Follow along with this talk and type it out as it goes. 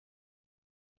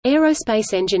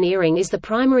Aerospace engineering is the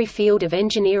primary field of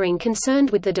engineering concerned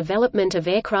with the development of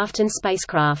aircraft and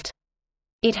spacecraft.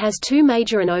 It has two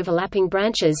major and overlapping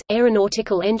branches,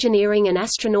 aeronautical engineering and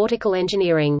astronautical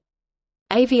engineering.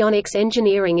 Avionics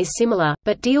engineering is similar,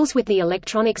 but deals with the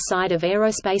electronics side of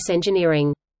aerospace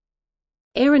engineering.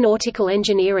 Aeronautical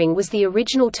engineering was the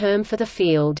original term for the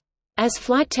field. As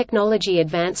flight technology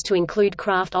advanced to include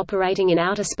craft operating in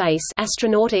outer space,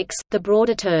 astronautics, the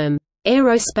broader term,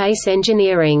 aerospace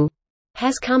engineering,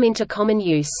 has come into common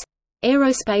use.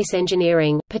 Aerospace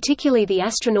engineering, particularly the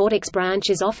astronautics branch,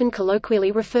 is often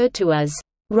colloquially referred to as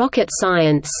rocket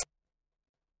science.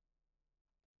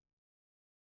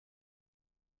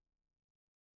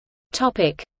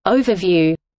 Topic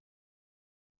overview.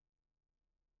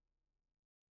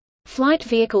 Flight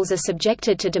vehicles are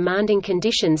subjected to demanding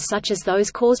conditions such as those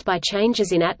caused by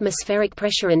changes in atmospheric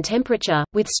pressure and temperature,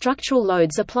 with structural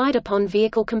loads applied upon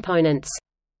vehicle components.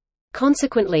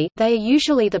 Consequently, they are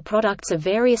usually the products of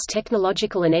various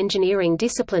technological and engineering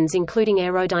disciplines including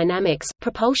aerodynamics,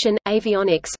 propulsion,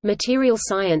 avionics, material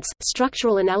science,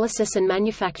 structural analysis and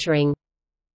manufacturing.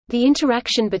 The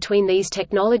interaction between these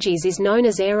technologies is known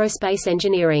as aerospace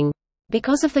engineering.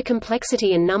 Because of the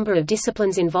complexity and number of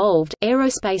disciplines involved,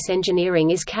 aerospace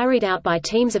engineering is carried out by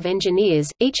teams of engineers,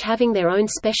 each having their own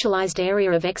specialized area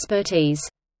of expertise.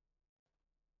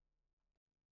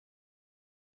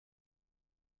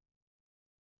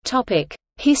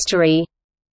 History.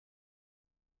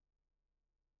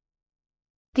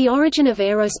 The origin of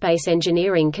aerospace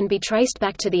engineering can be traced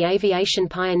back to the aviation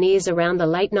pioneers around the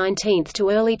late 19th to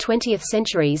early 20th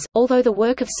centuries, although the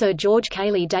work of Sir George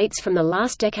Cayley dates from the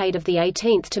last decade of the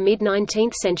 18th to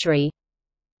mid-19th century.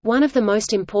 One of the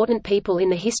most important people in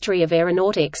the history of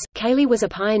aeronautics, Cayley was a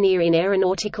pioneer in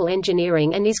aeronautical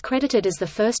engineering and is credited as the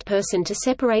first person to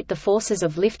separate the forces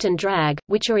of lift and drag,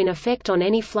 which are in effect on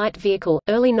any flight vehicle.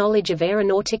 Early knowledge of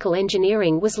aeronautical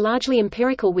engineering was largely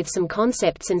empirical, with some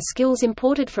concepts and skills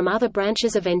imported from other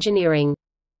branches of engineering.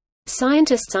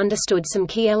 Scientists understood some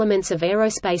key elements of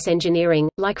aerospace engineering,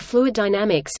 like fluid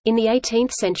dynamics, in the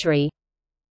 18th century.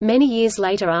 Many years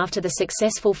later, after the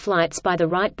successful flights by the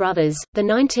Wright brothers, the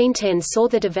 1910s saw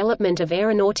the development of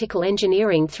aeronautical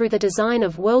engineering through the design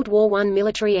of World War I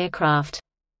military aircraft.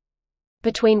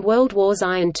 Between World Wars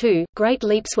I and II, great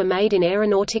leaps were made in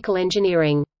aeronautical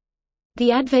engineering.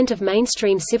 The advent of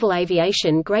mainstream civil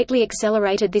aviation greatly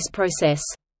accelerated this process.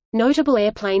 Notable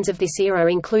airplanes of this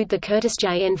era include the Curtiss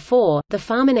JN-4, the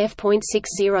Farman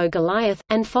F.60 Goliath,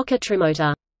 and Fokker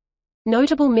trimotor.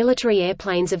 Notable military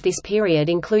airplanes of this period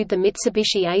include the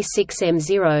Mitsubishi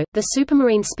A6M0, the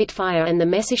Supermarine Spitfire and the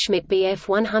Messerschmitt Bf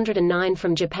 109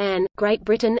 from Japan, Great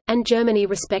Britain, and Germany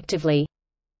respectively.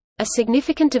 A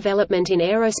significant development in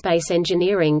aerospace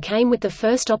engineering came with the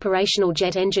first operational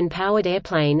jet engine-powered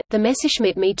airplane, the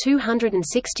Messerschmitt Me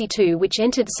 262, which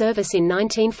entered service in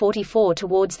 1944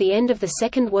 towards the end of the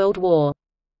Second World War.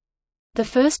 The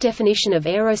first definition of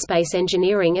aerospace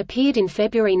engineering appeared in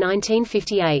February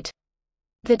 1958.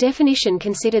 The definition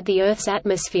considered the Earth's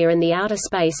atmosphere and the outer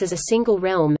space as a single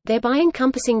realm, thereby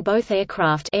encompassing both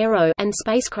aircraft aero and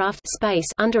spacecraft space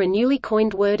under a newly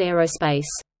coined word aerospace.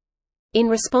 In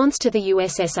response to the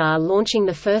USSR launching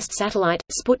the first satellite,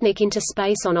 Sputnik, into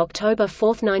space on October 4,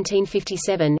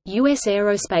 1957, U.S.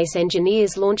 aerospace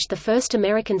engineers launched the first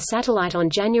American satellite on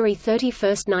January 31,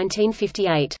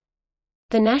 1958.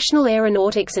 The National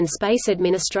Aeronautics and Space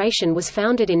Administration was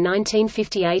founded in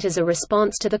 1958 as a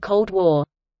response to the Cold War.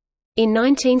 In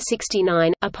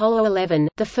 1969, Apollo 11,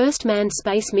 the first manned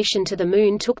space mission to the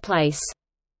Moon, took place.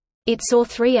 It saw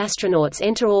 3 astronauts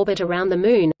enter orbit around the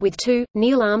Moon, with 2,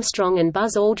 Neil Armstrong and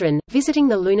Buzz Aldrin, visiting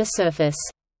the lunar surface.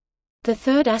 The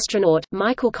third astronaut,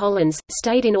 Michael Collins,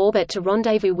 stayed in orbit to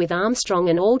rendezvous with Armstrong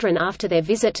and Aldrin after their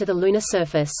visit to the lunar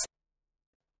surface.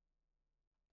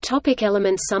 Topic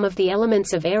elements. Some of the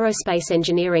elements of aerospace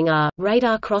engineering are: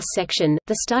 radar cross-section,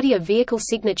 the study of vehicle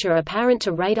signature apparent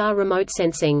to radar remote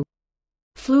sensing;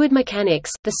 fluid mechanics,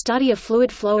 the study of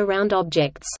fluid flow around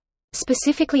objects;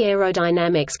 specifically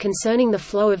aerodynamics concerning the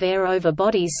flow of air over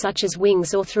bodies such as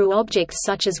wings or through objects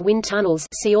such as wind tunnels,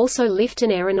 see also lift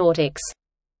and aeronautics;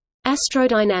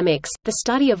 astrodynamics, the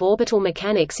study of orbital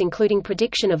mechanics including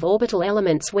prediction of orbital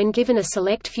elements when given a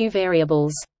select few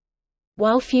variables.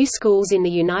 While few schools in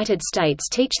the United States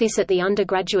teach this at the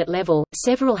undergraduate level,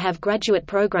 several have graduate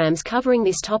programs covering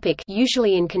this topic,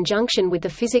 usually in conjunction with the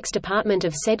physics department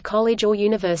of said college or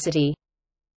university.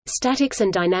 Statics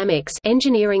and dynamics,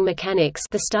 engineering mechanics,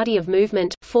 the study of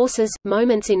movement, forces,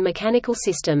 moments in mechanical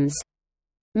systems.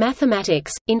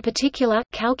 Mathematics, in particular,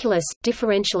 calculus,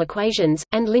 differential equations,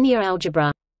 and linear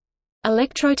algebra.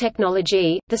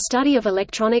 Electrotechnology, the study of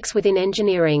electronics within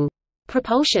engineering.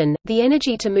 Propulsion, the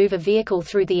energy to move a vehicle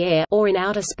through the air or in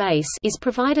outer space, is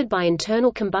provided by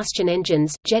internal combustion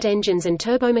engines, jet engines and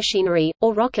turbomachinery,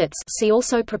 or rockets. See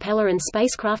also propeller and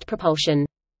spacecraft propulsion.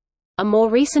 A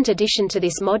more recent addition to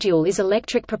this module is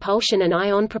electric propulsion and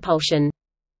ion propulsion.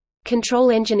 Control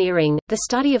engineering, the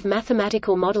study of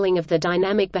mathematical modeling of the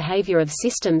dynamic behavior of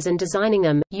systems and designing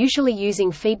them, usually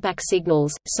using feedback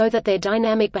signals, so that their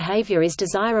dynamic behavior is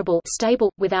desirable,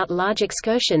 stable, without large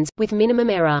excursions, with minimum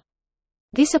error.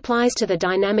 This applies to the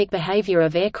dynamic behavior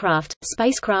of aircraft,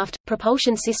 spacecraft,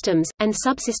 propulsion systems, and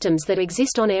subsystems that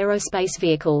exist on aerospace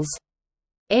vehicles.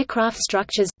 Aircraft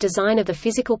structures – design of the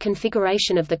physical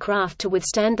configuration of the craft to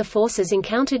withstand the forces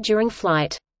encountered during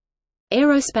flight.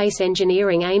 Aerospace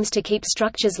engineering aims to keep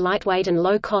structures lightweight and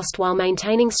low cost while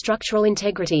maintaining structural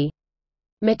integrity.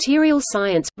 Materials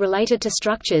science – related to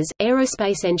structures,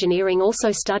 aerospace engineering also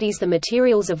studies the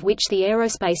materials of which the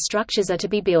aerospace structures are to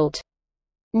be built.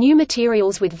 New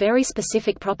materials with very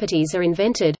specific properties are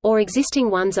invented, or existing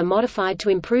ones are modified to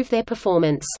improve their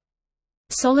performance.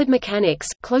 Solid mechanics,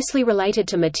 closely related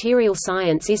to material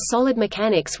science, is solid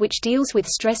mechanics, which deals with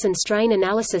stress and strain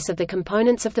analysis of the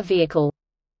components of the vehicle.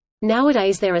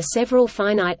 Nowadays there are several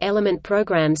finite element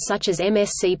programs such as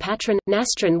MSc Patron,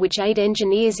 Nastran, which aid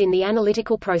engineers in the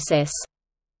analytical process.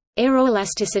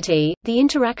 Aeroelasticity, the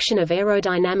interaction of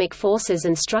aerodynamic forces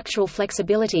and structural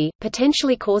flexibility,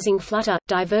 potentially causing flutter,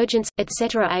 divergence,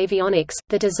 etc. Avionics,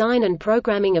 the design and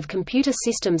programming of computer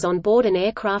systems on board an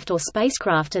aircraft or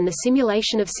spacecraft and the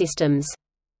simulation of systems.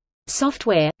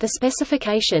 Software, the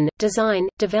specification, design,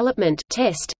 development,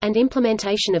 test, and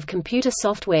implementation of computer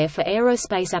software for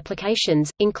aerospace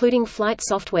applications, including flight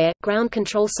software, ground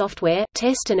control software,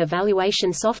 test and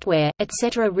evaluation software,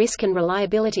 etc. Risk and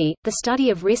reliability, the study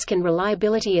of risk and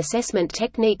reliability assessment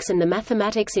techniques and the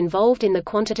mathematics involved in the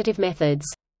quantitative methods.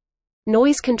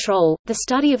 Noise control, the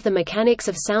study of the mechanics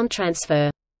of sound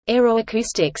transfer.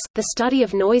 Aeroacoustics, the study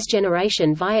of noise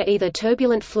generation via either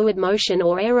turbulent fluid motion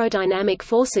or aerodynamic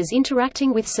forces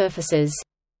interacting with surfaces.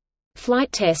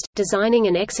 Flight test, designing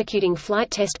and executing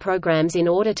flight test programs in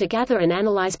order to gather and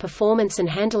analyze performance and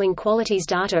handling qualities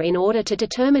data in order to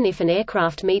determine if an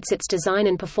aircraft meets its design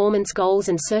and performance goals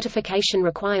and certification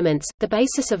requirements. The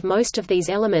basis of most of these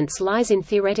elements lies in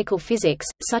theoretical physics,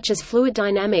 such as fluid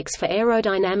dynamics for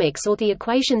aerodynamics or the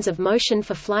equations of motion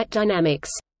for flight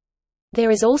dynamics. There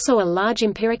is also a large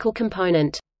empirical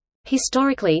component.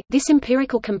 Historically, this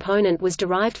empirical component was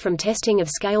derived from testing of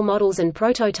scale models and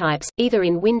prototypes, either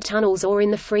in wind tunnels or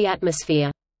in the free atmosphere.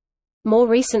 More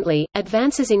recently,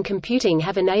 advances in computing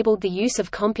have enabled the use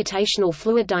of computational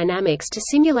fluid dynamics to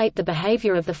simulate the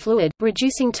behavior of the fluid,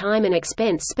 reducing time and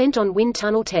expense spent on wind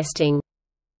tunnel testing.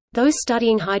 Those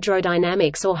studying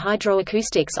hydrodynamics or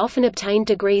hydroacoustics often obtained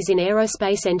degrees in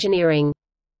aerospace engineering.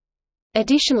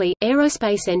 Additionally,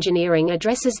 aerospace engineering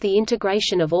addresses the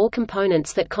integration of all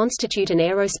components that constitute an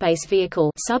aerospace vehicle,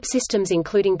 subsystems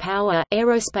including power,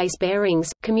 aerospace bearings,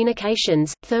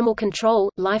 communications, thermal control,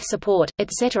 life support,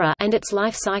 etc., and its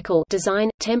life cycle: design,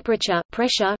 temperature,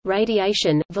 pressure,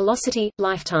 radiation, velocity,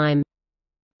 lifetime.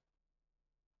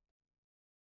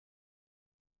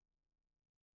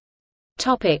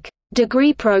 Topic: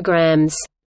 Degree programs.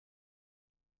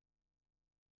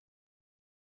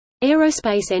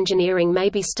 Aerospace engineering may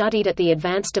be studied at the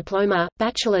advanced diploma,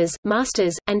 bachelor's,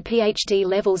 master's, and PhD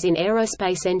levels in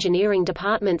aerospace engineering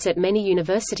departments at many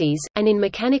universities, and in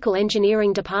mechanical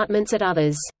engineering departments at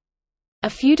others. A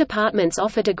few departments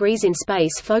offer degrees in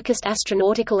space-focused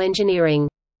astronautical engineering.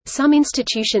 Some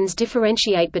institutions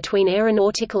differentiate between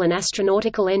aeronautical and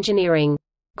astronautical engineering.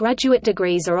 Graduate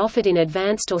degrees are offered in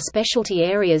advanced or specialty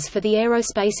areas for the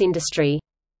aerospace industry.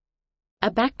 A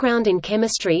background in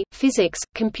chemistry, physics,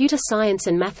 computer science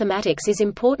and mathematics is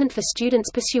important for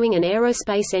students pursuing an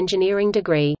aerospace engineering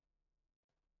degree.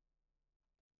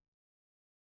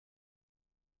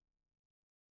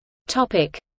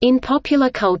 In popular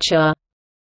culture,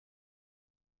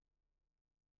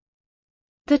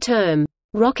 the term,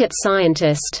 "rocket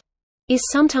scientist", is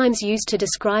sometimes used to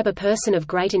describe a person of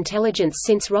great intelligence,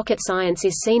 since rocket science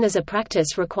is seen as a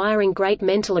practice requiring great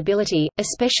mental ability,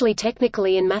 especially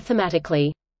technically and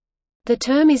mathematically. The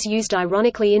term is used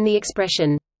ironically in the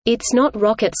expression, "it's not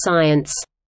rocket science",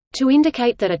 to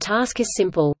indicate that a task is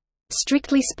simple.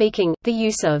 Strictly speaking, the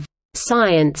use of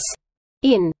 "science"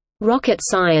 in rocket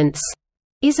science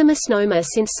is a misnomer,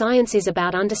 since science is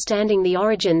about understanding the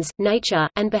origins, nature,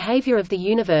 and behavior of the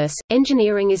universe.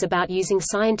 Engineering is about using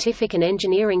scientific and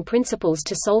engineering principles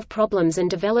to solve problems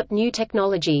and develop new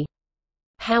technology.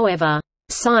 However,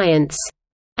 science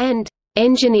and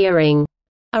engineering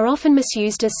are often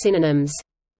misused as synonyms.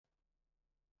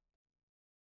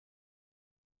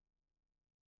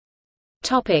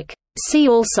 See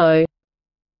also: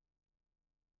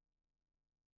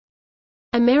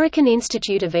 American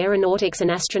Institute of Aeronautics and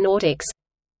Astronautics,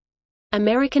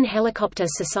 American Helicopter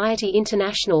Society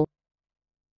International,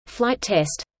 Flight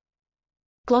Test,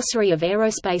 Glossary of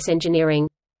Aerospace Engineering,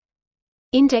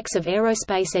 Index of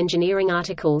Aerospace Engineering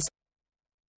Articles,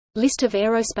 List of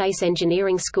Aerospace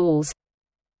Engineering Schools,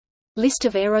 List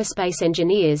of Aerospace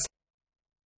Engineers,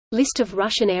 List of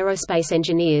Russian Aerospace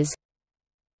Engineers,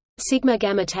 Sigma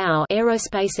Gamma Tau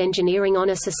Aerospace Engineering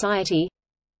Honor Society,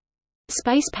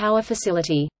 Space Power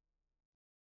Facility.